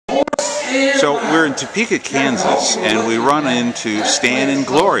So we're in Topeka, Kansas, and we run into Stan and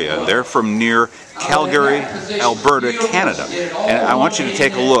Gloria. They're from near Calgary, Alberta, Canada. And I want you to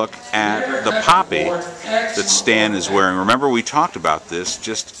take a look at the poppy that Stan is wearing. Remember, we talked about this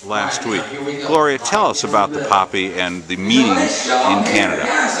just last week. Gloria, tell us about the poppy and the meaning in Canada.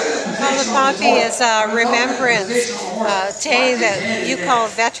 Well, the poppy is a Remembrance Day that you call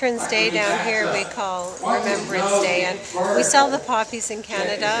Veterans Day. Down here we call Remembrance Day. And we sell the poppies in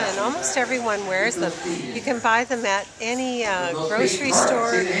Canada, and almost everyone wears them. You can buy them at any grocery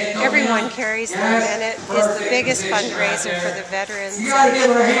store. Everyone carries them, and it is the biggest fundraiser for the veterans and for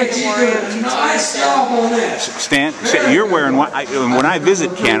the war amputees. Stan, you're wearing one. When I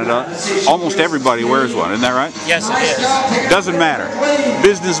visit Canada, almost everybody wears one. Isn't that right? Yes, it is. Doesn't matter.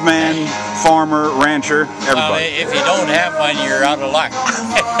 Businessman, farmer, rancher, everybody. If you don't have one, you're out of luck.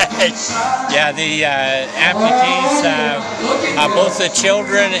 Yeah, the amputees, both the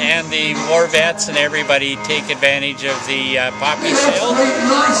children and the war vets and everybody take advantage of the poppy sales,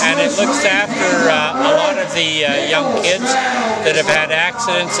 and it looks after a lot of the young kids that have had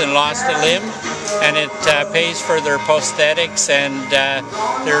accidents and lost a limb, and it pays for their prosthetics and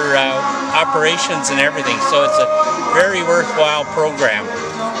their operations and everything, so it's a very worthwhile program.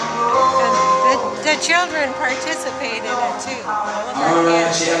 And the children participate in it too. All of our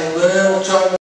kids.